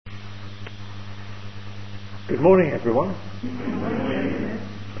Good morning, everyone.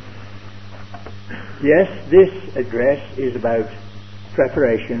 Yes, this address is about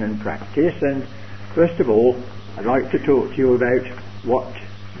preparation and practice, and first of all, I'd like to talk to you about what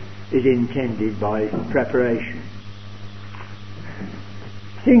is intended by preparation.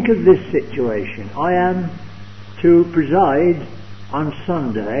 Think of this situation. I am to preside on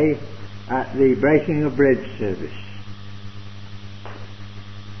Sunday at the breaking of bread service.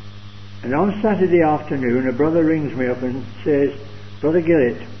 And on Saturday afternoon, a brother rings me up and says, "Brother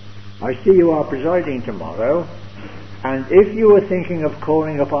Gillett, I see you are presiding tomorrow, and if you were thinking of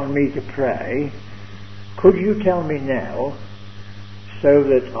calling upon me to pray, could you tell me now so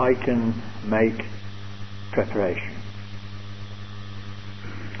that I can make preparation?"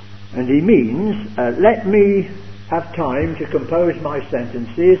 And he means, let me have time to compose my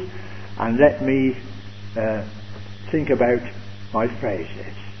sentences and let me think about my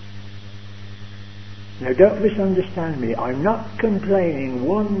phrases. Now, don't misunderstand me. I'm not complaining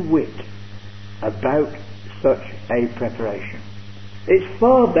one whit about such a preparation. It's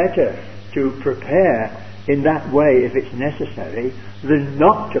far better to prepare in that way if it's necessary than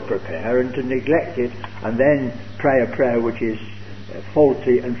not to prepare and to neglect it and then pray a prayer which is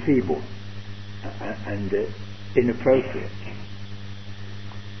faulty and feeble and inappropriate.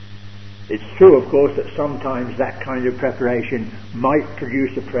 It's true, of course, that sometimes that kind of preparation might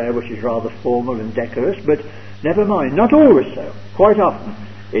produce a prayer which is rather formal and decorous, but never mind, not always so. Quite often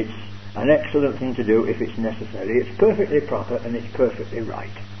it's an excellent thing to do if it's necessary. It's perfectly proper and it's perfectly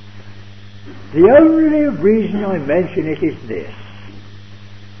right. The only reason I mention it is this,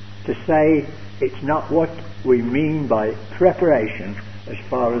 to say it's not what we mean by preparation as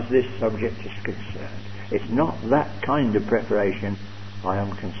far as this subject is concerned. It's not that kind of preparation I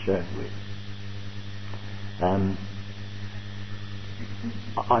am concerned with. I'm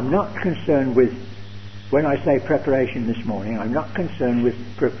not concerned with, when I say preparation this morning, I'm not concerned with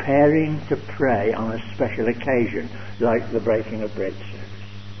preparing to pray on a special occasion like the breaking of bread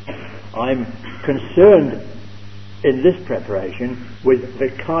service. I'm concerned in this preparation with the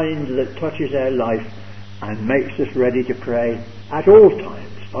kind that touches our life and makes us ready to pray at all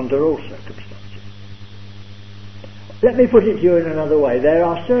times, under all circumstances. Let me put it to you in another way. There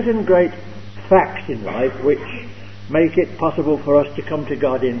are certain great facts in life which make it possible for us to come to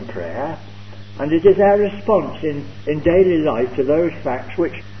God in prayer, and it is our response in daily life to those facts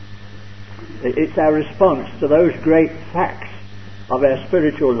it's our response to those great facts of our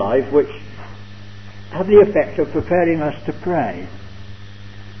spiritual life which have the effect of preparing us to pray.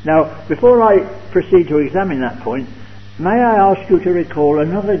 Now, before I proceed to examine that point, may I ask you to recall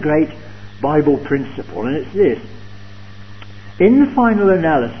another great Bible principle, and it's this. In the final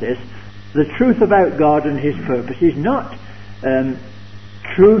analysis, the truth about God and His purpose is not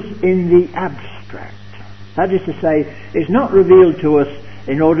truth in the abstract. That is to say, it's not revealed to us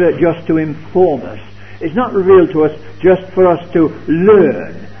in order just to inform us. It's not revealed to us just for us to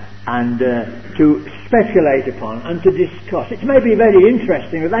learn and to speculate upon and to discuss. It may be very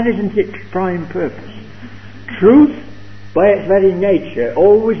interesting, but that isn't its prime purpose. Truth, by its very nature,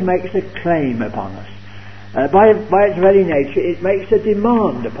 always makes a claim upon us. By its very nature, it makes a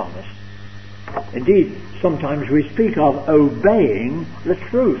demand upon us. Indeed, sometimes we speak of obeying the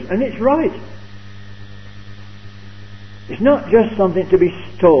truth, and it's right. It's not just something to be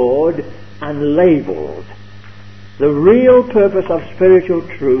stored and labelled. The real purpose of spiritual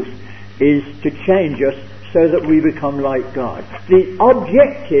truth is to change us so that we become like God. The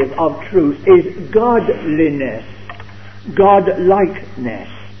objective of truth is godliness, godlikeness,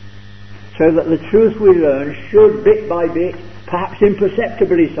 so that the truth we learn should, bit by bit, perhaps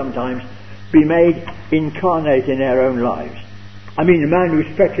imperceptibly sometimes, be made incarnate in our own lives. I mean, a man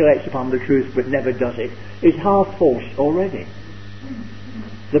who speculates upon the truth but never does it is half false already.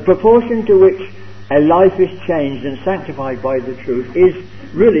 The proportion to which a life is changed and sanctified by the truth is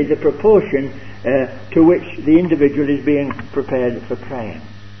really the proportion to which the individual is being prepared for praying.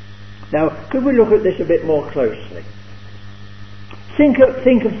 Now, could we look at this a bit more closely? Think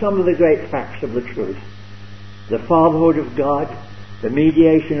of some of the great facts of the truth. The fatherhood of God, the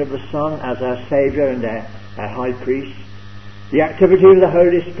mediation of the Son as our Saviour and our High Priest, the activity of the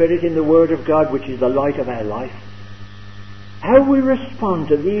Holy Spirit in the Word of God, which is the light of our life. How we respond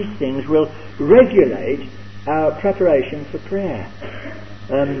to these things will regulate our preparation for prayer.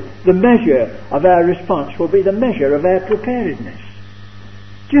 The measure of our response will be the measure of our preparedness.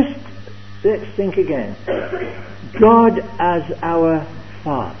 Just let's think again. God as our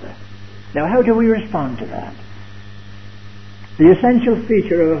Father. Now, how do we respond to that? The essential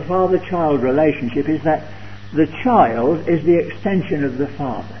feature of a father-child relationship is that the child is the extension of the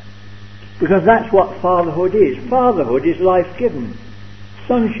father. Because that's what fatherhood is. Fatherhood is life given.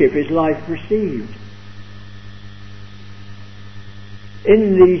 Sonship is life received.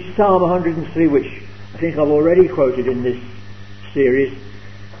 In the Psalm 103, which I think I've already quoted in this series,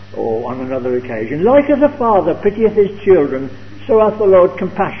 or on another occasion, like as a father pitieth his children, so hath the Lord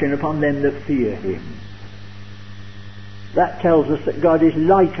compassion upon them that fear him. That tells us that God is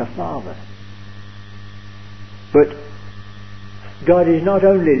like a father. But God is not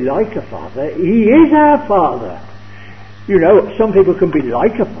only like a father, He is our Father. You know, some people can be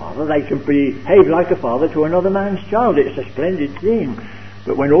like a father, they can behave like a father to another man's child. It's a splendid thing.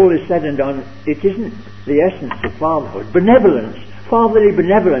 But when all is said and done, it isn't the essence of fatherhood. Benevolence, fatherly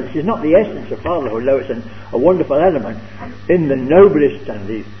benevolence is not the essence of fatherhood, though it's a wonderful element. In the noblest and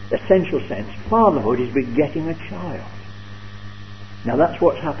the essential sense, fatherhood is begetting a child. Now that's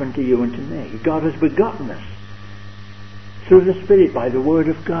what's happened to you and to me. God has begotten us through the Spirit by the Word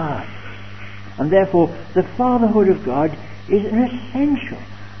of God. And therefore the fatherhood of God is an essential,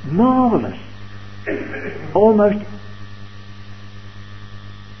 marvellous, almost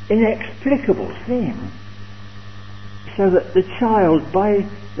inexplicable thing. So that the child, by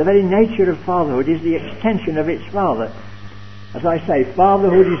the very nature of fatherhood, is the extension of its father. As I say,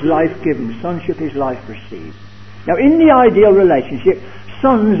 fatherhood is life given, sonship is life received. Now in the ideal relationship,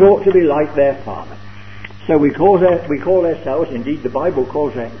 sons ought to be like their father. So we call ourselves, indeed the Bible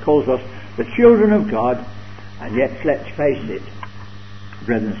calls us the children of God, and yet let's face it,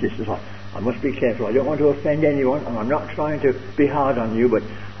 brothers and sisters, I must be careful. I don't want to offend anyone, and I'm not trying to be hard on you, but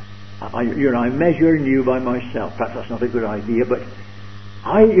I'm measuring you by myself. Perhaps that's not a good idea, but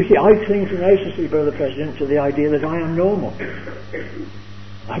I cling tenaciously, Brother President, to the idea that I am normal.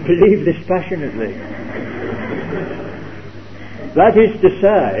 I believe this passionately. That is to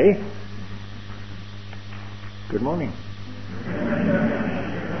say, good morning.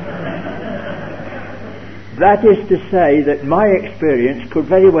 That is to say that my experience could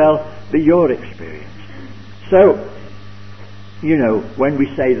very well be your experience. So, you know, when we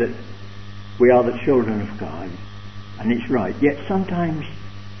say that we are the children of God, and it's right, yet sometimes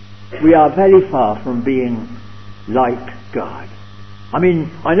we are very far from being like God. I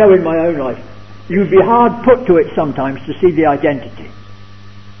mean, I know in my own life, you'd be hard put to it sometimes to see the identity.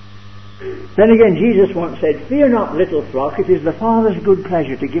 Then again, Jesus once said, "Fear not, little flock, it is the Father's good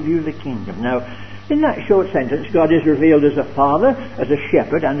pleasure to give you the kingdom." Now, in that short sentence, God is revealed as a father, as a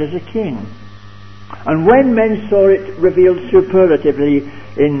shepherd, and as a king. And when men saw it revealed superlatively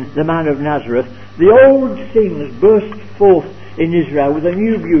in the man of Nazareth, the old things burst forth in Israel with a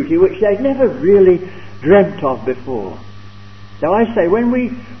new beauty which they'd never really dreamt of before. Now I say, when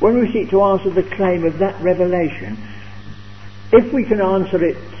we seek to answer the claim of that revelation, if we can answer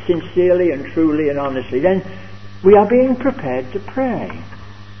it sincerely and truly and honestly, then we are being prepared to pray.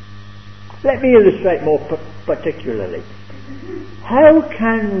 Let me illustrate more particularly. How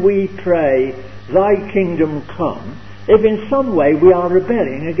can we pray, "Thy kingdom come," if in some way we are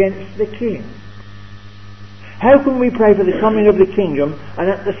rebelling against the King? How can we pray for the coming of the kingdom and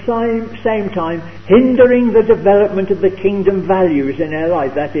at the same time hindering the development of the kingdom values in our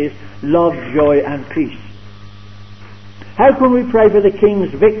life, that is, love, joy and peace? How can we pray for the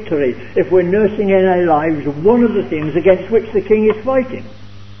King's victory if we're nursing in our lives one of the things against which the King is fighting?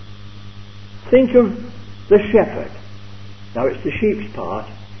 Think of the shepherd. Now it's the sheep's part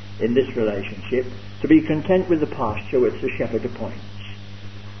in this relationship to be content with the pasture which the shepherd appoints.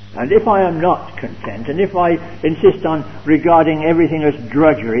 And if I am not content, and if I insist on regarding everything as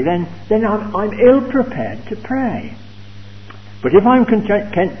drudgery, then I'm ill prepared to pray. But if I am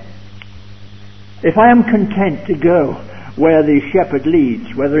content to go where the shepherd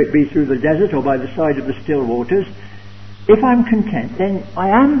leads, whether it be through the desert or by the side of the still waters, if I'm content, then I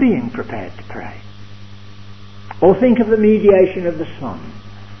am being prepared to pray. Or think of the mediation of the Son.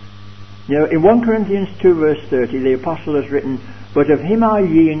 You know, in 1 Corinthians 2 verse 30, the apostle has written, "But of him are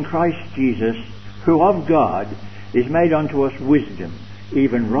ye in Christ Jesus, who of God is made unto us wisdom,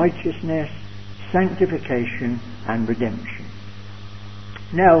 even righteousness, sanctification, and redemption."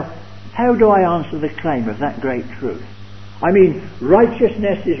 Now, how do I answer the claim of that great truth? I mean,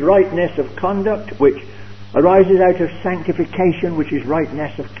 righteousness is rightness of conduct, which arises out of sanctification, which is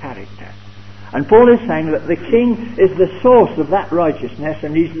rightness of character. And Paul is saying that the King is the source of that righteousness,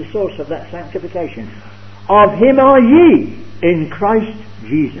 and he's the source of that sanctification. Of him are ye in Christ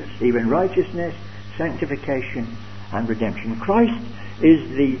Jesus, even righteousness, sanctification, and redemption. Christ is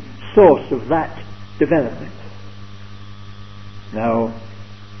the source of that development. Now,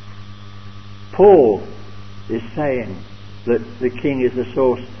 Paul is saying that the King is the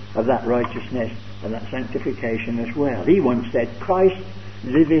source of that righteousness and that sanctification as well. He once said, "Christ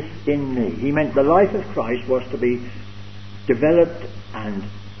liveth in me. He meant the life of Christ was to be developed and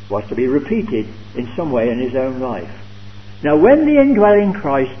was to be repeated in some way in his own life. Now when the indwelling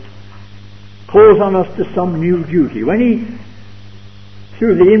Christ calls on us to some new duty, when he,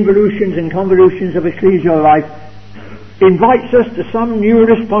 through the involutions and convolutions of ecclesial life, invites us to some new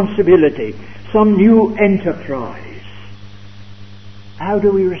responsibility, some new enterprise, how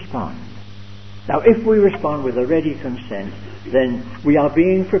do we respond? Now if we respond with a ready consent, then we are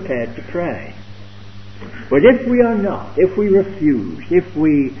being prepared to pray. But if we are not, if we refuse, if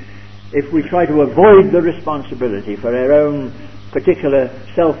we try to avoid the responsibility for our own particular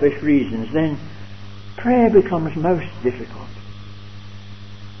selfish reasons, then prayer becomes most difficult.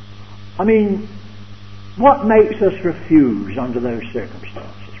 I mean, what makes us refuse under those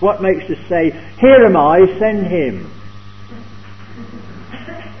circumstances? What makes us say, here am I, send him?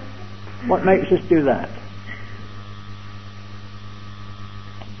 What makes us do that?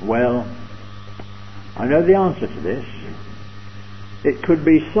 Well, I know the answer to this. It could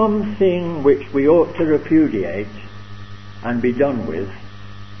be something which we ought to repudiate and be done with,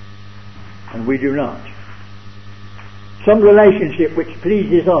 and we do not. Some relationship which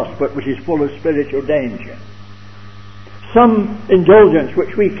pleases us but which is full of spiritual danger. Some indulgence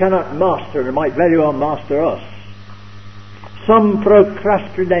which we cannot master and might very well master us. Some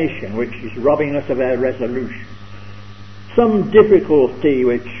procrastination which is robbing us of our resolution. Some difficulty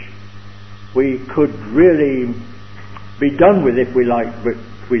which we could really be done with if we like, but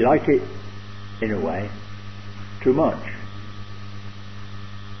we like it in a way too much.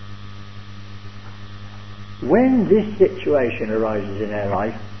 When this situation arises in our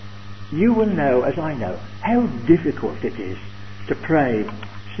life, you will know, as I know, how difficult it is to pray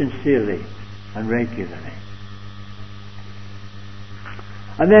sincerely and regularly.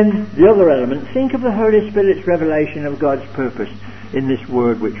 And then the other element, think of the Holy Spirit's revelation of God's purpose in this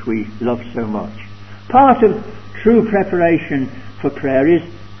word which we love so much. Part of true preparation for prayer is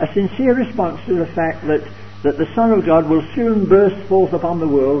a sincere response to the fact that the Son of God will soon burst forth upon the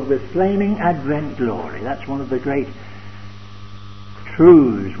world with flaming advent glory. That's one of the great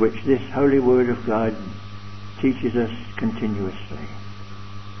truths which this holy word of God teaches us continuously.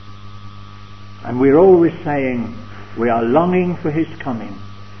 And we're always saying we are longing for his coming.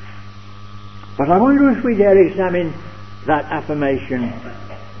 But I wonder if we dare examine that affirmation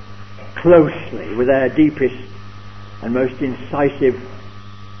closely with our deepest and most incisive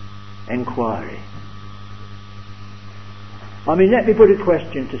enquiry. I mean, let me put a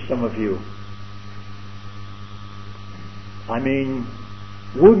question to some of you. I mean,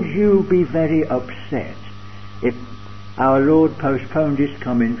 would you be very upset if our Lord postponed his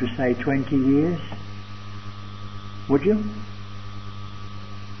coming for, say, 20 years? Would you?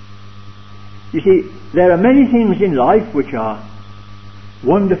 You see, there are many things in life which are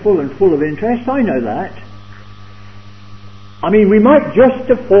wonderful and full of interest. I know that. I mean, we might just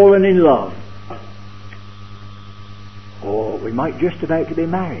have fallen in love. Or we might just about to be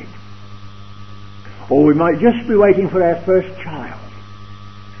married. Or we might just be waiting for our first child.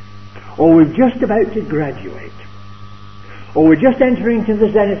 Or we're just about to graduate. Or we're just entering into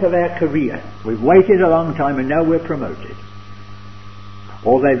the zenith of our career. We've waited a long time and now we're promoted.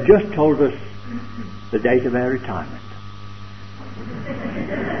 Or they've just told us the date of our retirement.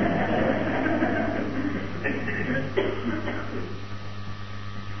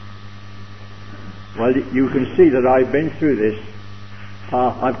 Well, you can see that I've been through this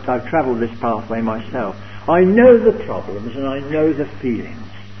path. I've travelled this pathway myself. I know the problems and I know the feelings.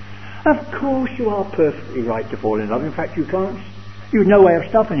 Of course you are perfectly right to fall in love. In fact, you've no way of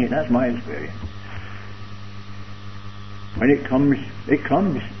stopping it. That's my experience. When it comes, it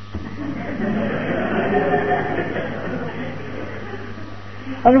comes.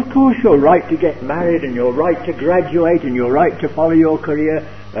 And of course you're right to get married, and you're right to graduate, and you're right to follow your career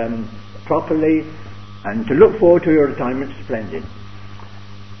properly, and to look forward to your retirement splendid.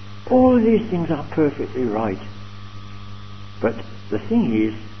 All of these things are perfectly right. But the thing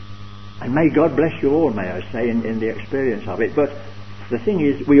is, and may God bless you all, may I say, in the experience of it, but the thing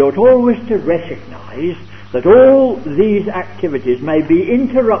is, we ought always to recognise that all these activities may be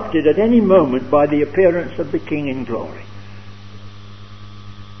interrupted at any moment by the appearance of the King in glory.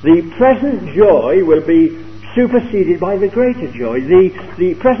 The present joy will be superseded by the greater joy.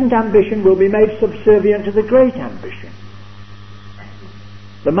 The present ambition will be made subservient to the great ambition.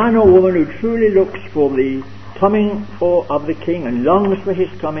 The man or woman who truly looks for the coming of the King and longs for his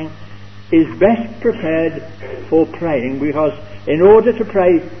coming is best prepared for praying, because in order to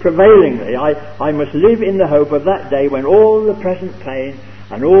pray prevailingly, I must live in the hope of that day when all the present pain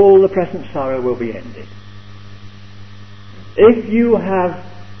and all the present sorrow will be ended. if you have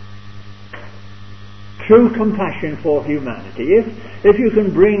true compassion for humanity, if you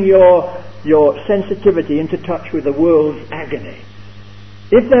can bring your sensitivity into touch with the world's agony,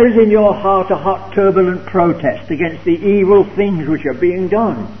 if there is in your heart a hot, turbulent protest against the evil things which are being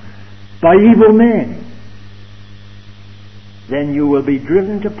done by evil men, then you will be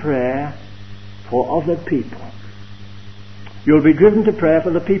driven to prayer for other people. You'll be driven to prayer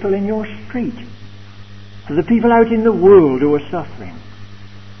for the people in your street, for the people out in the world who are suffering.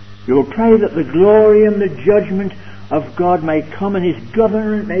 You'll pray that the glory and the judgment of God may come and His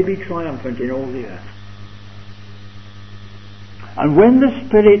government may be triumphant in all the earth. And when the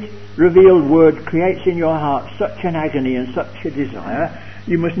Spirit-revealed Word creates in your heart such an agony and such a desire,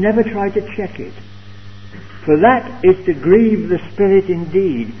 you must never try to check it. For that is to grieve the Spirit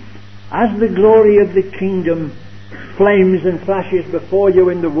indeed. As the glory of the kingdom flames and flashes before you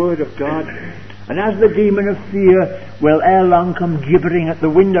in the Word of God, and as the demon of fear will ere long come gibbering at the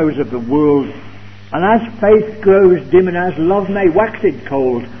windows of the world, and as faith grows dim and as love may wax it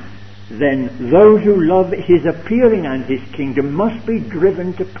cold, then those who love His appearing and His kingdom must be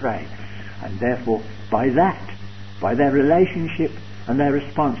driven to pray. And therefore, by their relationship and their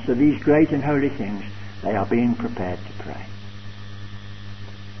response to these great and holy things, they are being prepared to pray.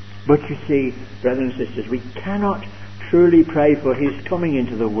 But you see, brothers and sisters, we cannot truly pray for His coming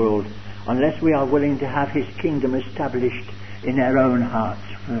into the world unless we are willing to have His kingdom established in our own hearts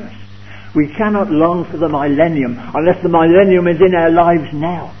first. We cannot long for the millennium unless the millennium is in our lives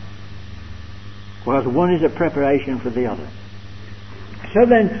now. Whereas one is a preparation for the other. So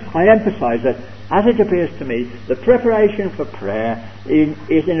then, I emphasize that, as it appears to me, the preparation for prayer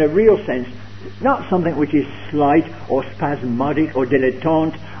is in a real sense not something which is slight or spasmodic or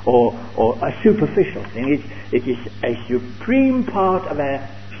dilettante or a superficial thing. It is a supreme part of our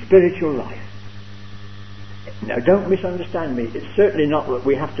spiritual life. Now, don't misunderstand me. It's certainly not that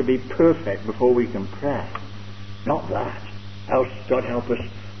we have to be perfect before we can pray. Not that. Else, God help us,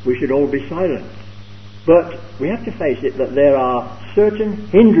 we should all be silent. But we have to face it that there are certain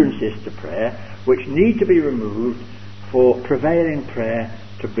hindrances to prayer which need to be removed for prevailing prayer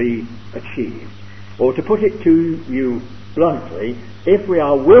to be achieved. Or to put it to you bluntly, if we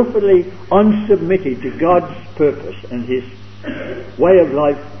are willfully unsubmitted to God's purpose and His way of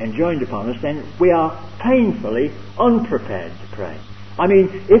life enjoined upon us, then we are painfully unprepared to pray. I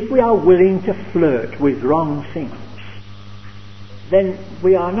mean, if we are willing to flirt with wrong things, then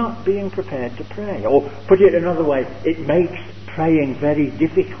we are not being prepared to pray. Or put it another way, it makes praying very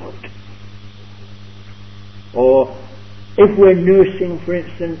difficult. Or if we're nursing, for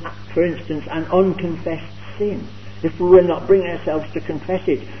instance, an unconfessed sin, if we will not bring ourselves to confess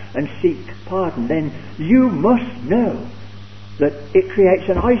it and seek pardon, then you must know that it creates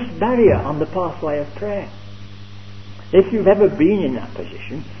an ice barrier on the pathway of prayer. If you've ever been in that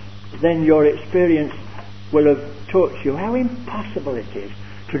position, then your experience will have taught you how impossible it is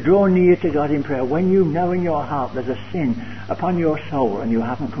to draw near to God in prayer when you know in your heart there's a sin upon your soul and you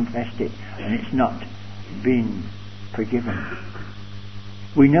haven't confessed it and it's not been forgiven.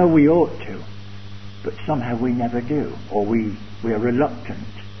 We know we ought to, but somehow we never do, or we are reluctant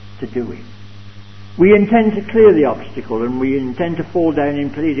to do it. We intend to clear the obstacle and we intend to fall down in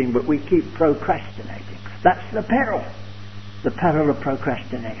pleading, but we keep procrastinating. That's the peril of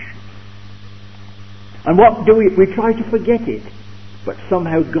procrastination. And what do we try to forget it, but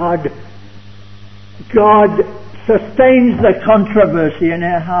somehow God sustains the controversy in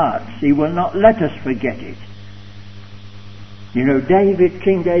our hearts. He will not let us forget it. You know,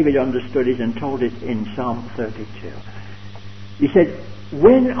 King David understood it and told it in Psalm 32. He said,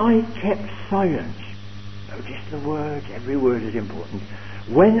 when I kept silence, notice the words, every word is important.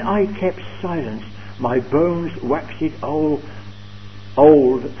 When I kept silence, my bones waxed old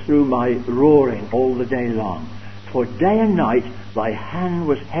through my roaring all the day long. For day and night thy hand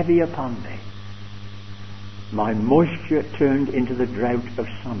was heavy upon me. My moisture turned into the drought of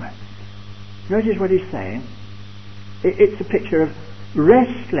summer. Notice what he's saying. It's a picture of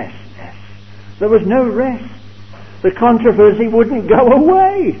restlessness. There was no rest. The controversy wouldn't go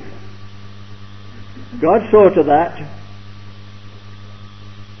away. God saw to that.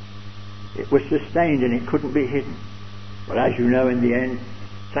 It was sustained and it couldn't be hidden. But as you know, in the end,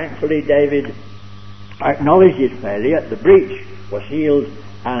 thankfully David acknowledged his failure. The breach was healed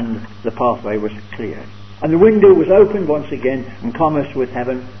and the pathway was cleared. And the window was opened once again and commerce with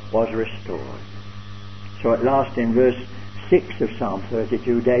heaven was restored. So at last in verse 6 of Psalm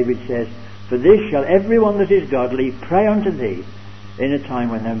 32, David says, for this shall everyone that is godly pray unto thee in a time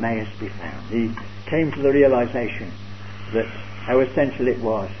when thou mayest be found. He came to the realization that how essential it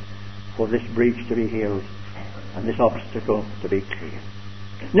was for this breach to be healed and this obstacle to be cleared.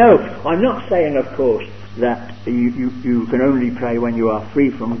 No, I'm not saying, of course, that you can only pray when you are free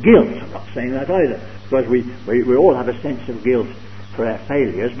from guilt. I'm not saying that either, because we all have a sense of guilt for our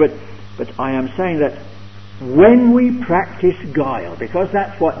failures, but I am saying that when we practice guile, because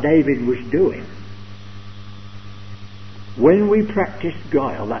that's what David was doing, when we practice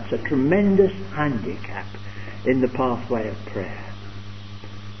guile, that's a tremendous handicap in the pathway of prayer.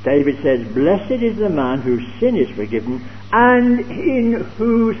 David says, "Blessed is the man whose sin is forgiven, and in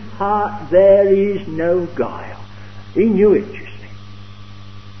whose heart there is no guile." He knew it, you see.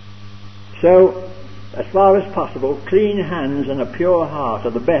 So, as far as possible, clean hands and a pure heart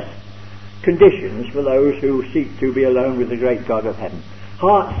are the best conditions for those who seek to be alone with the great God of heaven.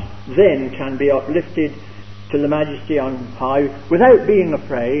 Hearts then can be uplifted to the Majesty on high without being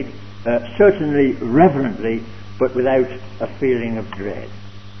afraid, certainly reverently, but without a feeling of dread.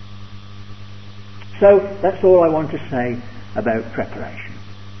 So that's all I want to say about preparation.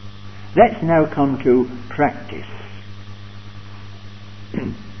 Let's now come to practice.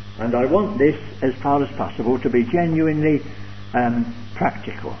 And I want this, as far as possible, to be genuinely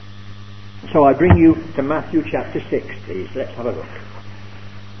practical. So I bring you to Matthew chapter 6, please. Let's have a look.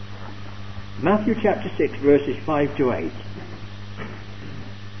 Matthew chapter 6, verses 5 to 8.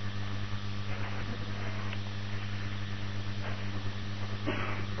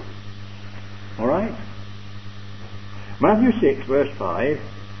 All right? Matthew 6, verse 5.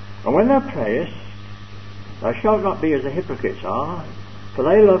 "And when thou prayest, thou shalt not be as the hypocrites are, for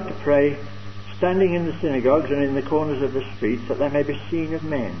they love to pray, standing in the synagogues and in the corners of the streets, that they may be seen of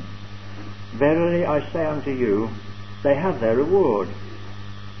men. Verily I say unto you, they have their reward.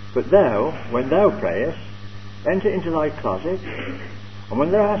 But thou, when thou prayest, enter into thy closet, and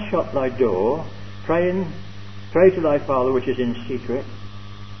when thou hast shut thy door, pray to thy Father which is in secret,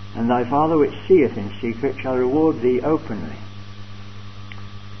 and thy Father which seeth in secret shall reward thee openly.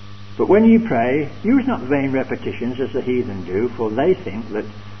 But when ye pray, use not vain repetitions as the heathen do, for they think that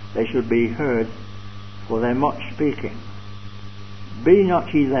they shall be heard for their much speaking. Be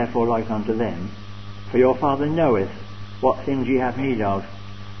not ye therefore like unto them, for your Father knoweth what things ye have need of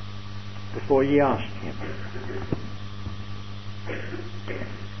before ye ask him."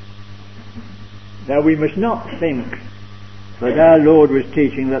 Now we must not think that our Lord was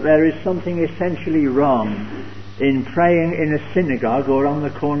teaching that there is something essentially wrong in praying in a synagogue or on the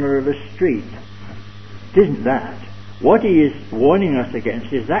corner of a street. It isn't that. What he is warning us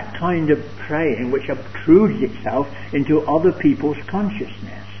against is that kind of praying which obtrudes itself into other people's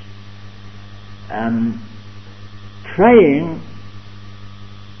consciousness. Praying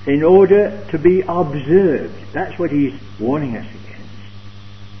in order to be observed. That's what he's warning us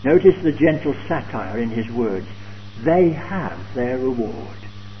against. Notice the gentle satire in his words. They have their reward.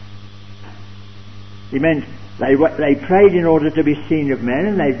 He meant they prayed in order to be seen of men,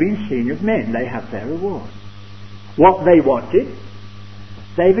 and they've been seen of men. They have their reward. What they wanted,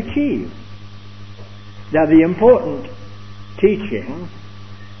 they've achieved. Now the important teaching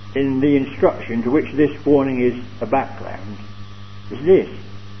in the instruction to which this warning is a background is this.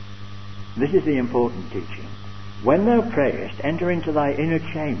 This is the important teaching. "When thou prayest, enter into thy inner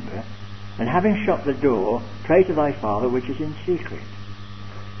chamber, and having shut the door, pray to thy Father which is in secret."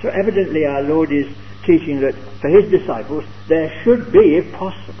 So evidently our Lord is teaching that for his disciples there should be, if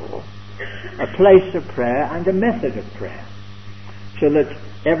possible, a place of prayer and a method of prayer, so that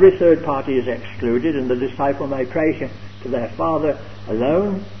every third party is excluded and the disciple may pray to their Father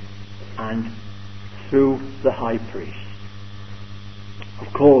alone and through the high priest.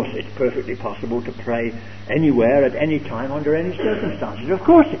 Of course it's perfectly possible to pray anywhere at any time under any circumstances. Of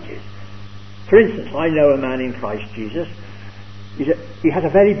course it is. For instance, I know a man in Christ Jesus. He has a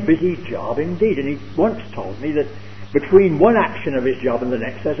very busy job indeed, and he once told me that between one action of his job and the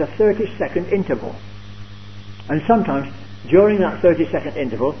next there's a 30-second interval. And sometimes during that 30-second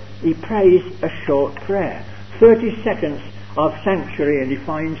interval he prays a short prayer. 30 seconds of sanctuary, and he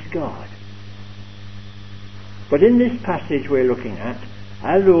finds God. But in this passage we're looking at,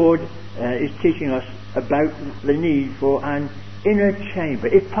 our Lord is teaching us about the need for an inner chamber,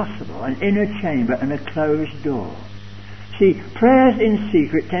 if possible, an inner chamber and a closed door. See, prayers in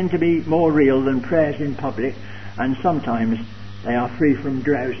secret tend to be more real than prayers in public, and sometimes they are free from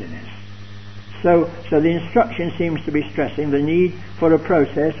drowsiness. So the instruction seems to be stressing the need for a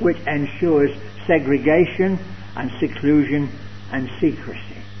process which ensures segregation and seclusion and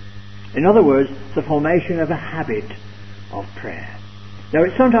secrecy. In other words, the formation of a habit of prayer. Now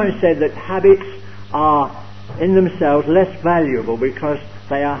it's sometimes said that habits are in themselves less valuable because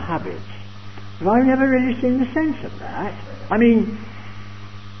they are habits. But I've never really seen the sense of that. I mean,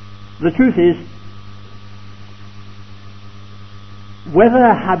 the truth is, whether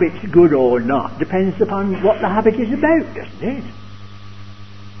a habit's good or not depends upon what the habit is about, doesn't it?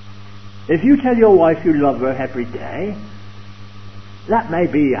 If you tell your wife you love her every day, that may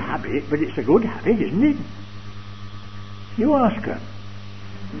be a habit, but it's a good habit, isn't it? You ask her.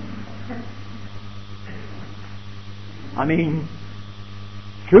 I mean,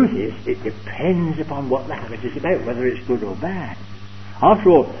 truth is, it depends upon what the habit is about, whether it's good or bad. After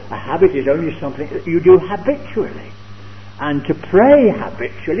all, a habit is only something that you do habitually. And to pray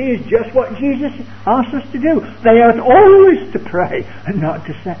habitually is just what Jesus asks us to do. They ought always to pray and not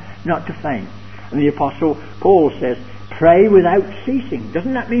to faint. And the Apostle Paul says, pray without ceasing.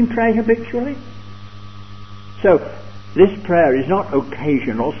 Doesn't that mean pray habitually? So, this prayer is not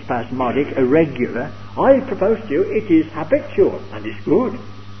occasional, spasmodic, irregular. I propose to you it is habitual, and it's good.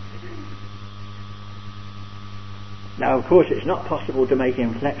 Now, of course, it's not possible to make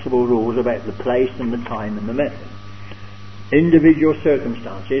inflexible rules about the place and the time and the method. Individual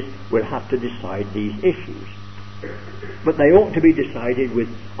circumstances will have to decide these issues. But they ought to be decided with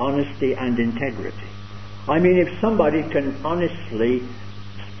honesty and integrity. I mean, if somebody can honestly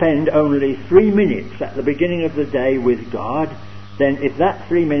spend only 3 minutes at the beginning of the day with God, then if that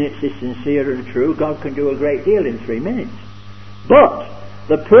 3 minutes is sincere and true, God can do a great deal in 3 minutes. But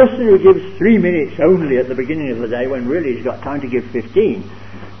the person who gives 3 minutes only at the beginning of the day, when really he's got time to give 15,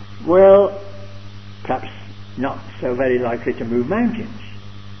 well, perhaps not so very likely to move mountains.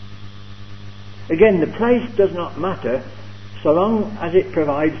 Again, the place does not matter so long as it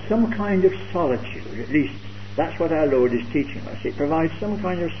provides some kind of solitude. At least that's what our Lord is teaching us. It provides some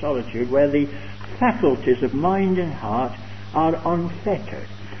kind of solitude where the faculties of mind and heart are unfettered.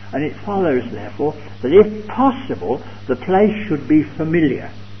 And it follows, therefore, that if possible, the place should be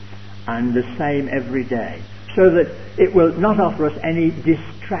familiar and the same every day, so that it will not offer us any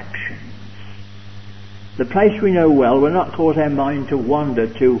distractions. The place we know well will not cause our mind to wander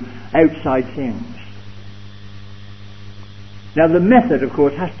to outside things. Now, the method, of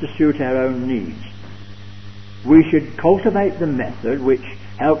course, has to suit our own needs. We should cultivate the method which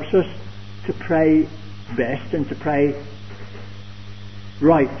helps us to pray best and to pray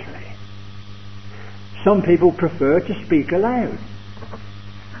rightly. Some people prefer to speak aloud.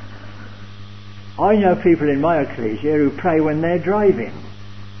 I know people in my ecclesia who pray when they're driving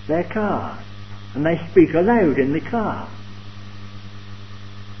their car, and they speak aloud in the car.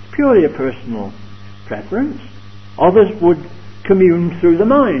 It's purely a personal preference. Others would commune through the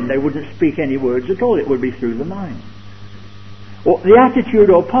mind. They wouldn't speak any words at all. It would be through the mind. Or the attitude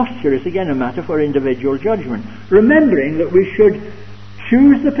or posture is again a matter for individual judgment, remembering that we should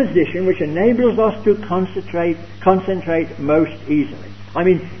choose the position which enables us to concentrate most easily. I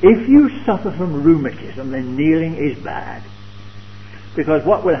mean, if you suffer from rheumatism, then kneeling is bad. Because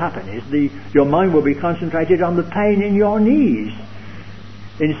what will happen is your mind will be concentrated on the pain in your knees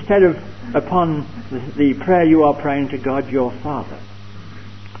instead of upon the prayer you are praying to God your Father.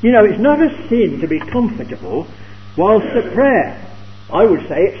 You know, it's not a sin to be comfortable whilst at prayer. I would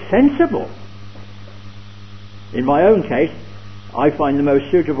say it's sensible. In my own case, I find the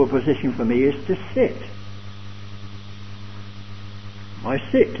most suitable position for me is to sit. I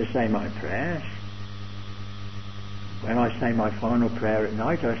sit to say my prayers. When I say my final prayer at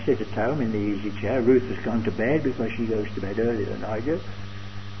night, I sit at home in the easy chair. Ruth has gone to bed because she goes to bed earlier than I do.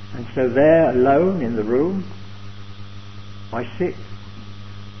 And so there, alone in the room, I sit.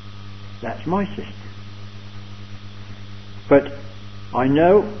 That's my system. But I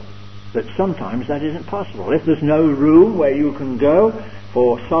know that sometimes that isn't possible. If there's no room where you can go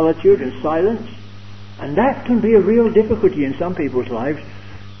for solitude and silence, and that can be a real difficulty in some people's lives.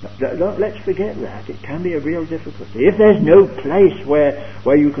 Let's forget that. It can be a real difficulty. If there's no place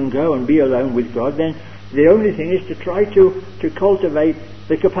where you can go and be alone with God, then the only thing is to try to cultivate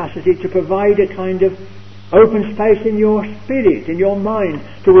the capacity to provide a kind of open space in your spirit, in your mind,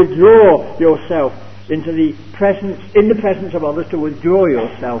 to withdraw yourself into the presence of others, to withdraw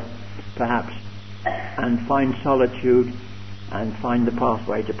yourself, perhaps, and find solitude and find the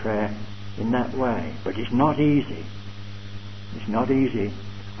pathway to prayer in that way. But it's not easy. It's not easy.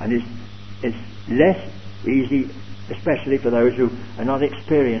 And it's less easy, especially for those who are not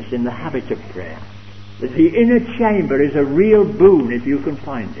experienced in the habit of prayer. The inner chamber is a real boon if you can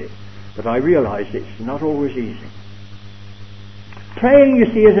find it. But I realise it's not always easy. Praying, you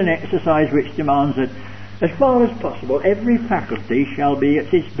see, is an exercise which demands that, as far as possible, every faculty shall be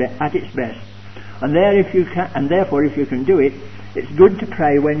at its best. And therefore, if you can do it, it's good to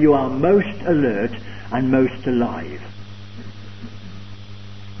pray when you are most alert and most alive.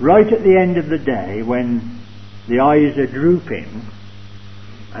 Right at the end of the day, when the eyes are drooping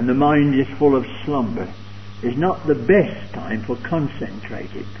and the mind is full of slumber, is not the best time for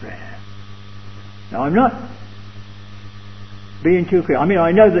concentrated prayer. Now, I'm not being too clear. I mean,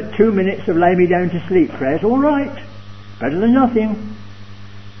 I know that 2 minutes of lay me down to sleep prayer is all right, better than nothing,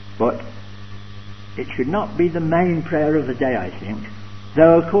 but it should not be the main prayer of the day, I think.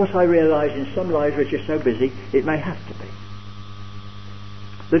 Though, of course, I realise in some lives which are so busy, it may have to be.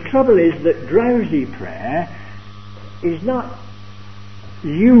 The trouble is that drowsy prayer is not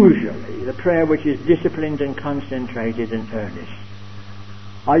usually the prayer which is disciplined and concentrated and earnest.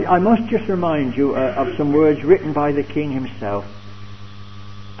 I must just remind you of some words written by the King himself,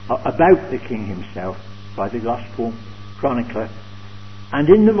 about the King himself, by the Gospel chronicler. And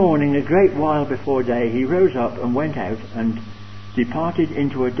in the morning, a great while before day, he rose up and went out and departed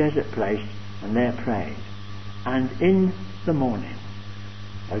into a desert place, and there prayed. And in the morning,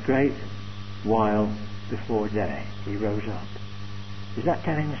 a great while before day, he rose up. Is that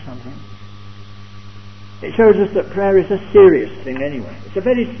telling us something? It shows us that prayer is a serious thing anyway. It's a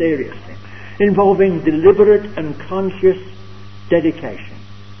very serious thing, involving deliberate and conscious dedication.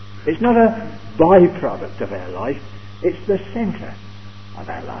 It's not a byproduct of our life, it's the centre of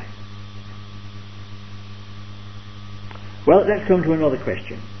our life. Well, let's come to another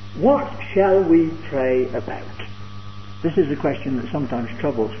question. What shall we pray about? This is a question that sometimes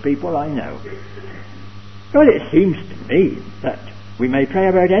troubles people, I know. Well, it seems to me that we may pray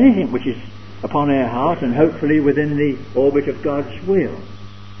about anything which is upon our heart and hopefully within the orbit of God's will.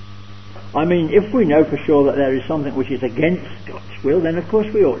 I mean, if we know for sure that there is something which is against God's will, then of course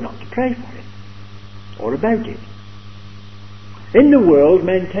we ought not to pray for it or about it. In the world,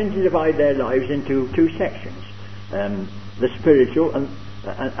 men tend to divide their lives into two sections, the spiritual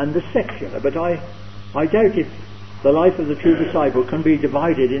and the secular. But I doubt if the life of the true disciple can be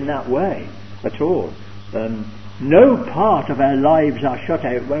divided in that way at all. No part of our lives are shut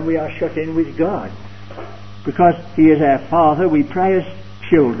out when we are shut in with God. Because He is our Father, we pray as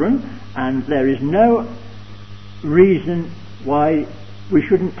children, and there is no reason why we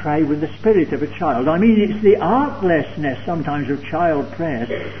shouldn't pray with the spirit of a child. I mean, it's the artlessness sometimes of child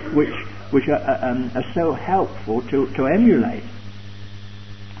prayers which are so helpful to emulate.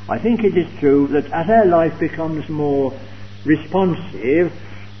 I think it is true that as our life becomes more responsive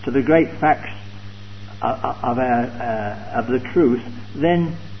to the great facts of the truth,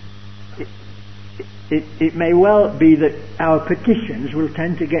 then it may well be that our petitions will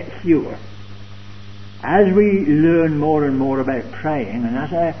tend to get fewer. As we learn more and more about praying, and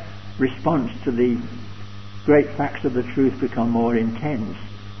as our response to the great facts of the truth become more intense,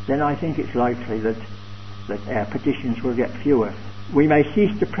 then I think it's likely that our petitions will get fewer. We may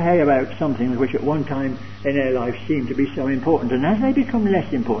cease to pray about something which at one time in our life seemed to be so important, and as they become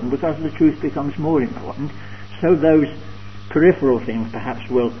less important because the truth becomes more important, so those peripheral things perhaps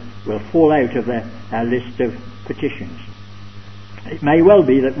will fall out of our list of petitions. It may well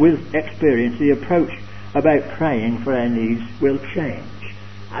be that with experience the approach about praying for our needs will change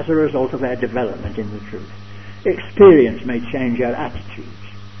as a result of our development in the truth. Experience may change our attitudes.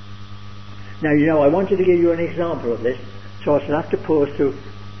 Now, you know, I wanted to give you an example of this, so I shall have to pause to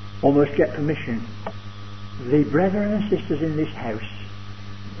almost get permission. The brethren and sisters in this house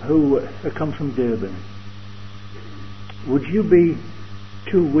who come from Durban, would you be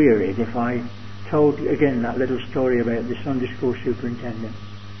too wearied if I told again that little story about the Sunday school superintendent?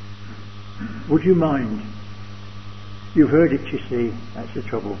 Would you mind? You've heard it, you see. That's the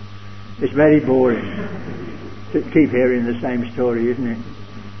trouble. It's very boring to keep hearing the same story, isn't it?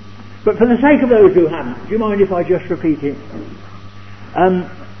 But for the sake of those who haven't, do you mind if I just repeat it?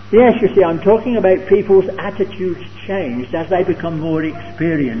 Yes, you see, I'm talking about people's attitudes changed as they become more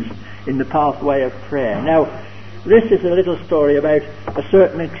experienced in the pathway of prayer. Now, this is a little story about a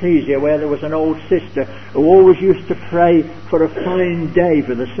certain ecclesia where there was an old sister who always used to pray for a fine day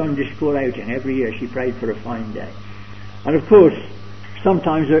for the Sunday school outing. Every year she prayed for a fine day. And of course,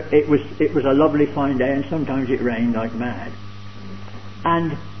 sometimes it was a lovely fine day and sometimes it rained like mad.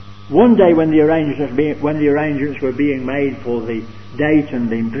 And one day when the arrangements were being made for the date and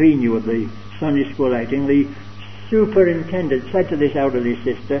the venue of the Sunday school outing, the superintendent said to this elderly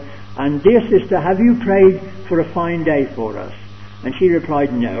sister, "And dear sister, have you prayed for a fine day for us?" And she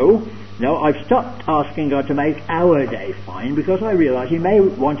replied, No, I've stopped asking God to make our day fine because I realise He may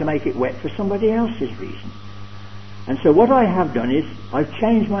want to make it wet for somebody else's reason. And so what I have done is I've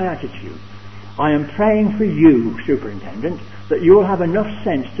changed my attitude. I am praying for you, superintendent, that you'll have enough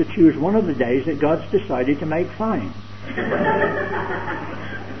sense to choose one of the days that God's decided to make fine.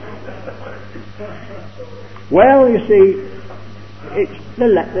 Well, you see,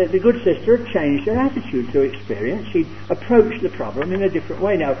 the good sister had changed her attitude to experience. She'd approached the problem in a different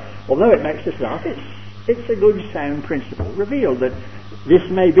way. Now, although it makes us laugh, it's a good sound principle revealed that this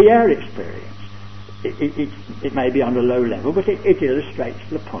may be our experience. It may be on a low level, but it illustrates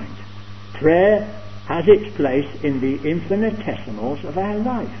the point. Prayer has its place in the infinitesimals of our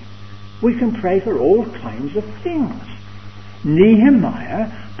life. We can pray for all kinds of things.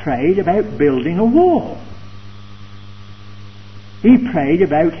 Nehemiah prayed about building a wall. He prayed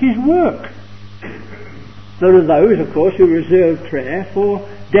about his work. There are those, of course, who reserve prayer for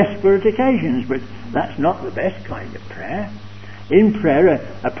desperate occasions, but that's not the best kind of prayer. In prayer,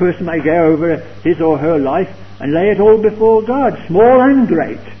 a person may go over his or her life and lay it all before God, small and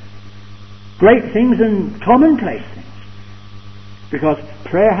great. Great things and commonplace things. Because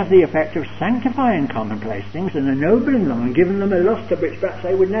prayer has the effect of sanctifying commonplace things and ennobling them and giving them a lustre which perhaps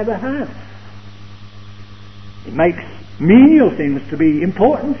they would never have. It makes menial things to be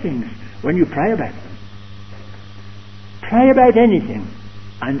important things when you pray about them. Pray about anything,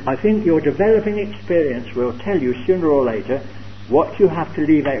 and I think your developing experience will tell you sooner or later what you have to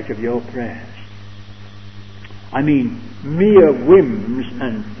leave out of your prayers. I mean, mere whims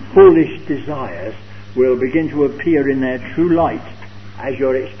and foolish desires will begin to appear in their true light as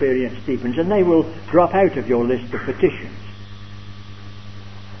your experience deepens, and they will drop out of your list of petitions.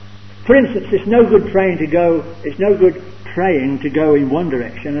 For instance, it's no good praying to go in one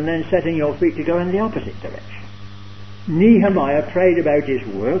direction and then setting your feet to go in the opposite direction. Nehemiah prayed about his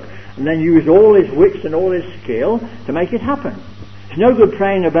work and then used all his wits and all his skill to make it happen. It's no good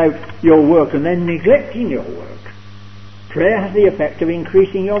praying about your work and then neglecting your work. Prayer has the effect of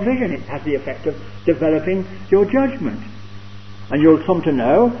increasing your vision. It has the effect of developing your judgment. And you'll come to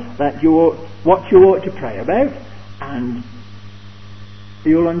know that what you ought to pray about, and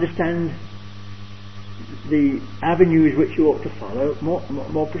you'll understand the avenues which you ought to follow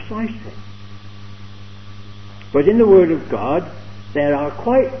more precisely. But in the Word of God, there are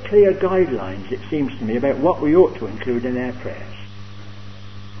quite clear guidelines, it seems to me, about what we ought to include in our prayers.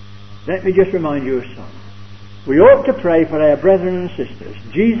 Let me just remind you of some. We ought to pray for our brethren and sisters.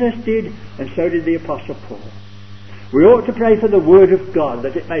 Jesus did, and so did the Apostle Paul. We ought to pray for the Word of God,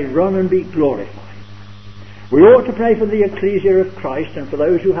 that it may run and be glorified. We ought to pray for the Ecclesia of Christ and for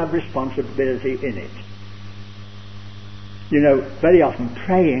those who have responsibility in it. You know, very often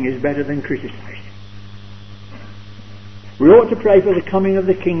praying is better than criticizing. We ought to pray for the coming of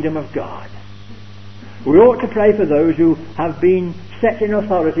the kingdom of God. We ought to pray for those who have been set in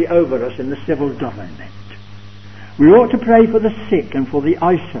authority over us in the civil government. We ought to pray for the sick and for the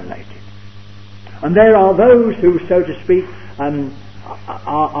isolated. And there are those who, so to speak,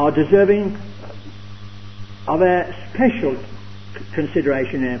 are deserving of a special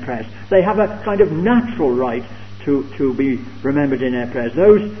consideration in our prayers. They have a kind of natural right to be remembered in our prayers.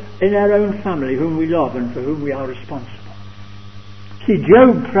 Those in our own family whom we love and for whom we are responsible. See,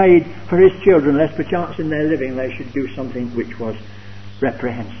 Job prayed for his children, lest perchance in their living they should do something which was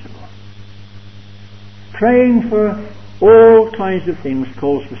reprehensible. Praying for all kinds of things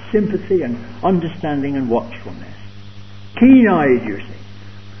calls for sympathy and understanding and watchfulness. Keen-eyed, you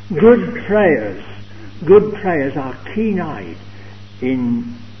see. Good prayers are keen-eyed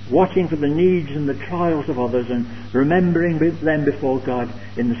in watching for the needs and the trials of others and remembering them before God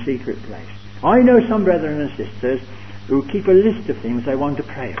in the secret place. I know some brethren and sisters who keep a list of things they want to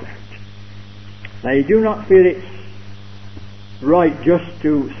pray about. They do not feel it's right just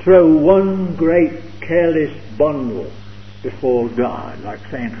to throw one great careless bundle before God, like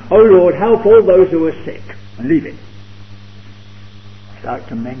saying, "Oh Lord, help all those who are sick," and leave it. Start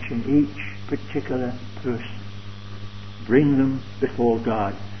to mention each particular person. Bring them before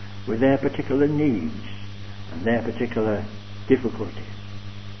God with their particular needs and their particular difficulties.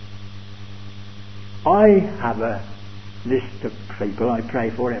 I have a list of people I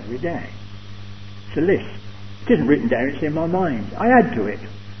pray for every day. It's a list. It isn't written down, it's in my mind. I add to it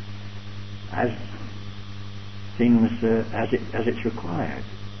as things as it's required.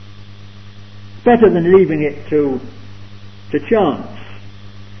 Better than leaving it to chance.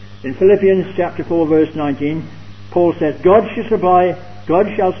 In Philippians chapter 4 verse 19, Paul says, God shall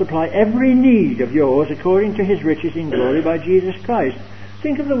supply every need of yours according to his riches in glory by Jesus Christ.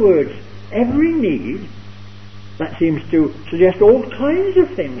 Think of the words, every need. That seems to suggest all kinds of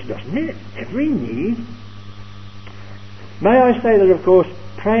things, doesn't it? Every need. May I say that, of course,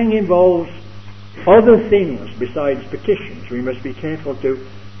 praying involves other things besides petitions. We must be careful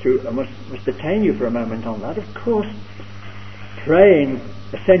I must detain you for a moment on that. Of course, praying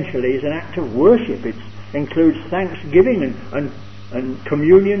essentially is an act of worship. It includes thanksgiving and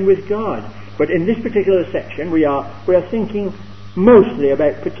communion with God. But in this particular section, we are thinking mostly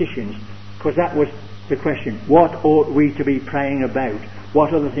about petitions, because that was the question. What ought we to be praying about?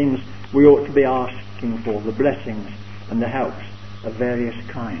 What are the things we ought to be asked asking for the blessings and the helps of various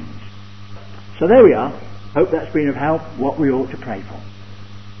kinds. So there we are. Hope that's been of help, what we ought to pray for.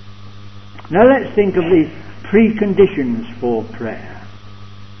 Now let's think of the preconditions for prayer.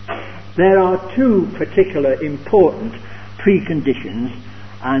 There are two particular important preconditions,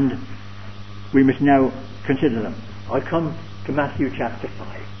 and we must now consider them. I come to Matthew chapter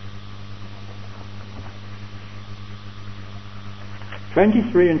 5.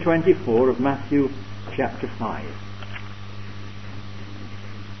 23 and 24 of Matthew chapter 5.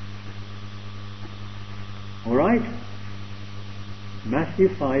 Alright? Matthew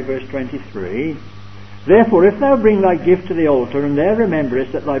 5 verse 23. Therefore, if thou bring thy gift to the altar, and there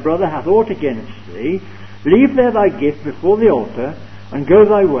rememberest that thy brother hath aught against thee, leave there thy gift before the altar, and go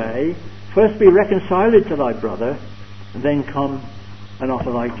thy way. First be reconciled to thy brother, and then come and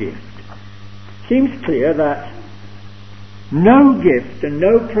offer thy gift. Seems clear that no gift and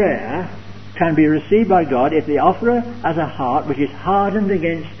no prayer can be received by God if the offerer has a heart which is hardened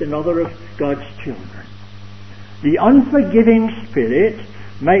against another of God's children. The unforgiving spirit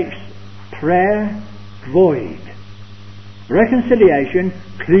makes prayer void. Reconciliation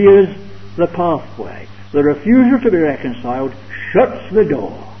clears the pathway. The refusal to be reconciled shuts the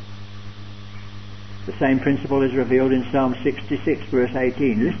door. The same principle is revealed in Psalm 66 verse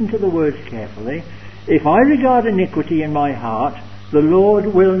 18. Listen to the words carefully. If I regard iniquity in my heart, the Lord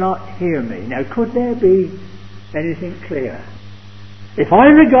will not hear me. Now, could there be anything clearer? If I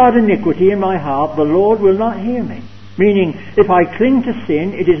regard iniquity in my heart, the Lord will not hear me. Meaning, if I cling to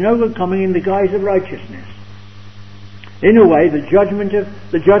sin, it is no good coming in the guise of righteousness. In a way, the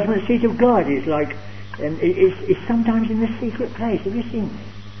judgment seat of God is like, it's sometimes in the secret place. Have you seen this?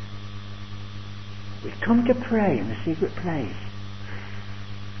 We come to pray in the secret place,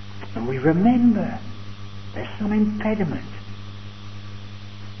 and we remember there's some impediment.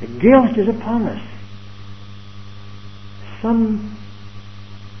 The guilt is upon us. Some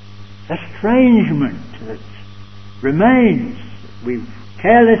estrangement that remains, we've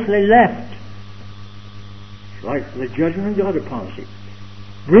carelessly left. It's like the judgment of God upon us. It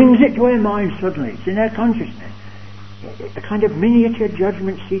brings it to our mind suddenly. It's in our consciousness. A kind of miniature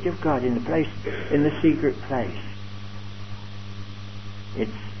judgment seat of God in the secret place.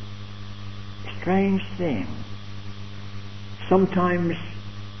 It's a strange thing. Sometimes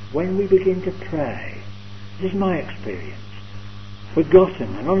when we begin to pray, this is my experience,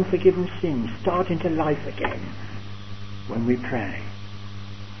 forgotten and unforgiven sins start into life again when we pray.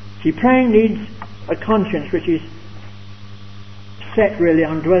 See, praying needs a conscience which is set really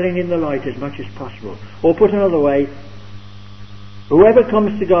on dwelling in the light as much as possible. Or put another way, whoever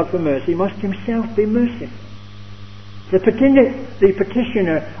comes to God for mercy must himself be merciful. The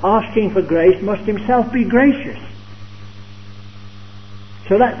petitioner asking for grace must himself be gracious.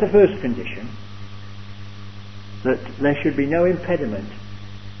 So that's the first condition, that there should be no impediment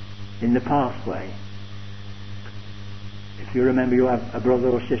in the pathway. If you remember you have a brother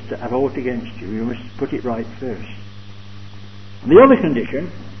or sister have aught against you, you must put it right first. And the other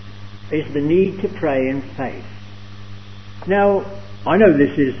condition is the need to pray in faith. Now, I know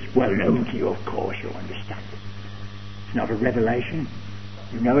this is well known to you, of course, you understand it. It's not a revelation.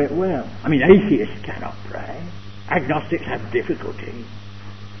 You know it well. I mean, atheists cannot pray. Agnostics have difficulty.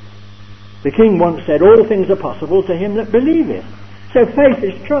 The king once said, all things are possible to him that believeth. So faith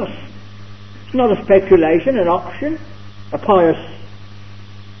is trust. It's not a speculation, an option, a pious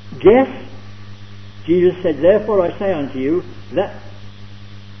guess. Jesus said, therefore I say unto you, that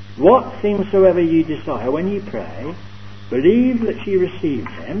what things soever ye desire when ye pray, believe that ye receive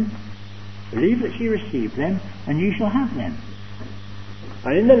them, and ye shall have them.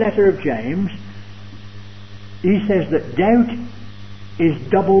 And in the letter of James, he says that doubt is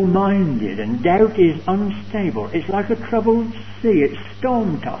double-minded, and doubt is unstable. It's like a troubled sea. It's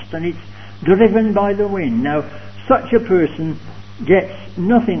storm-tossed, and it's driven by the wind. Now, such a person gets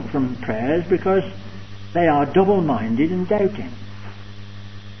nothing from prayers because they are double-minded and doubting.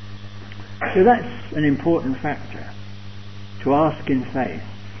 So that's an important factor, to ask in faith.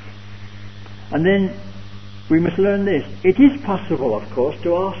 And then we must learn this. It is possible, of course,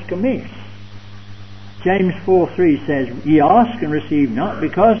 to ask amiss. James 4:3 says, ye ask and receive not,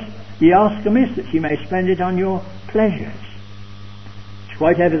 because ye ask amiss, that ye may spend it on your pleasures. It's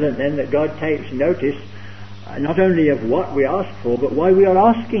quite evident then that God takes notice not only of what we ask for, but why we are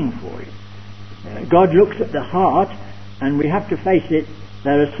asking for it. God looks at the heart, and we have to face it,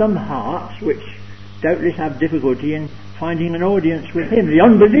 there are some hearts which doubtless have difficulty in finding an audience with Him. The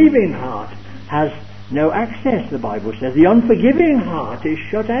unbelieving heart has no access, the Bible says. The unforgiving heart is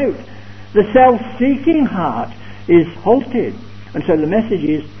shut out. The self-seeking heart is halted. And so the message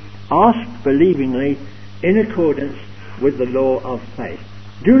is, Ask believingly in accordance with the law of faith.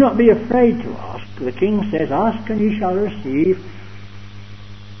 Do not be afraid to ask. The King says, ask and ye shall receive.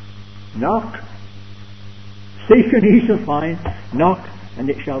 Knock. Seek and ye shall find. Knock and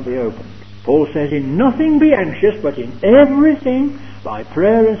it shall be opened. Paul says, in nothing be anxious, but in everything by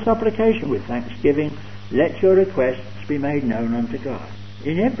prayer and supplication with thanksgiving, let your requests be made known unto God.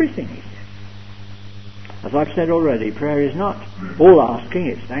 In everything, he says. As I've said already, prayer is not all asking,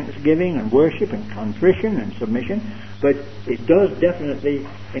 it's thanksgiving and worship and contrition and submission, but it does definitely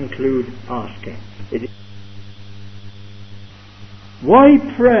include asking. Why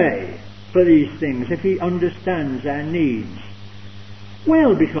pray for these things if he understands our needs?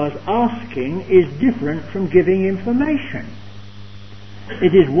 Well, because asking is different from giving information.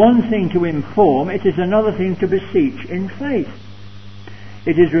 It is one thing to inform, it is another thing to beseech in faith.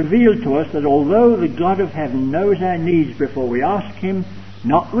 It is revealed to us that although the God of heaven knows our needs before we ask him,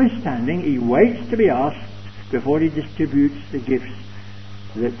 notwithstanding, he waits to be asked before he distributes the gifts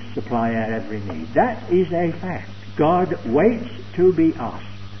that supply our every need. That is a fact. God waits to be asked.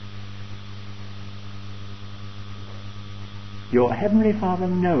 Your heavenly Father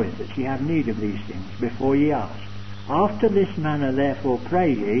knoweth that ye have need of these things before ye ask. After this manner therefore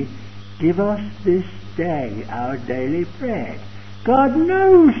pray ye, give us this day our daily bread. God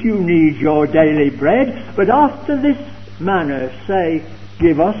knows you need your daily bread, but after this manner say,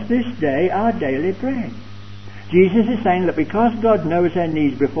 give us this day our daily bread. Jesus is saying that because God knows our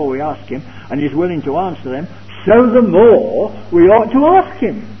needs before we ask him and is willing to answer them, so the more we ought to ask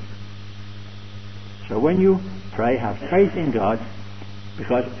him. So when you pray, have faith in God,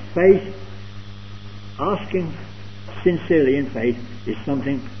 because faith, asking sincerely in faith, is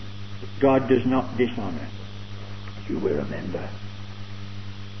something God does not dishonour. You will remember,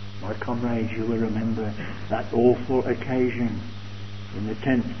 my comrades, you will remember that awful occasion in the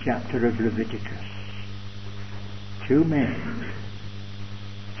 10th chapter of Leviticus. Two men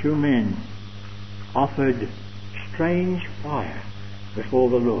offered strange fire before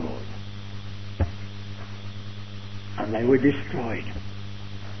the Lord, and they were destroyed.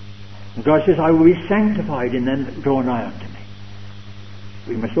 And God says, I will be sanctified in them that draw nigh unto me.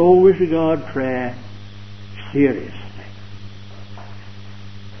 We must always regard prayer seriously.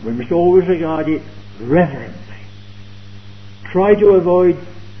 We must always regard it reverently. Try to avoid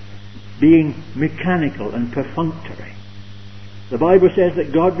being mechanical and perfunctory. The Bible says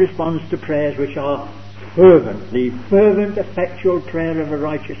that God responds to prayers which are fervent. The fervent, effectual prayer of a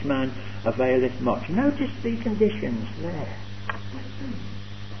righteous man availeth much. Notice the conditions there.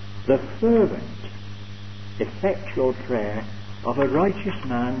 The fervent, effectual prayer of a righteous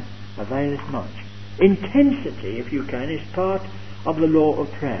man availeth much. Intensity, if you can, is part of the law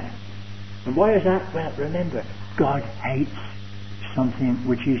of prayer. And why is that? Well, remember, God hates something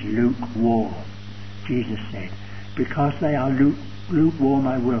which is lukewarm. Jesus said, because they are lukewarm,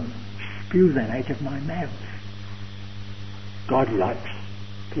 I will spew them out of my mouth. God likes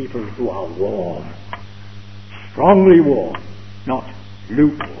people who are warm, strongly warm, not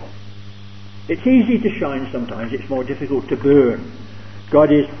lukewarm. It's easy to shine sometimes, it's more difficult to burn.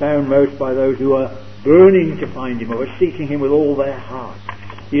 God is found most by those who are burning to find him, or are seeking him with all their heart.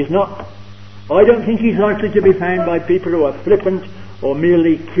 He is not, I don't think he's likely to be found by people who are flippant or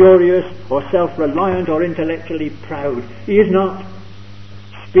merely curious or self-reliant or intellectually proud. He is not.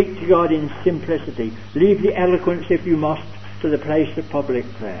 Speak to God in simplicity. Leave the eloquence, if you must, to the place of public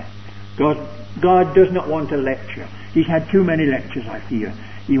prayer. God does not want a lecture. He's had too many lectures, I fear.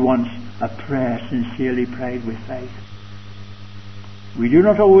 He wants a prayer sincerely prayed with faith. We do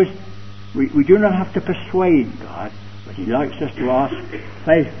not have to persuade God, but he likes us to ask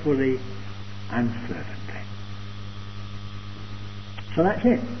faithfully and fervently. So that's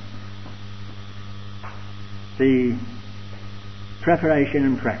it. The preparation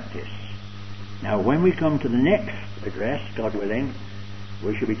and practice. Now when we come to the next address, God willing,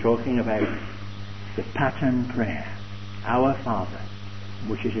 we shall be talking about the pattern prayer. Our Father,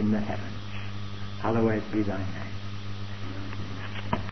 which is in the heavens, hallowed be thy name.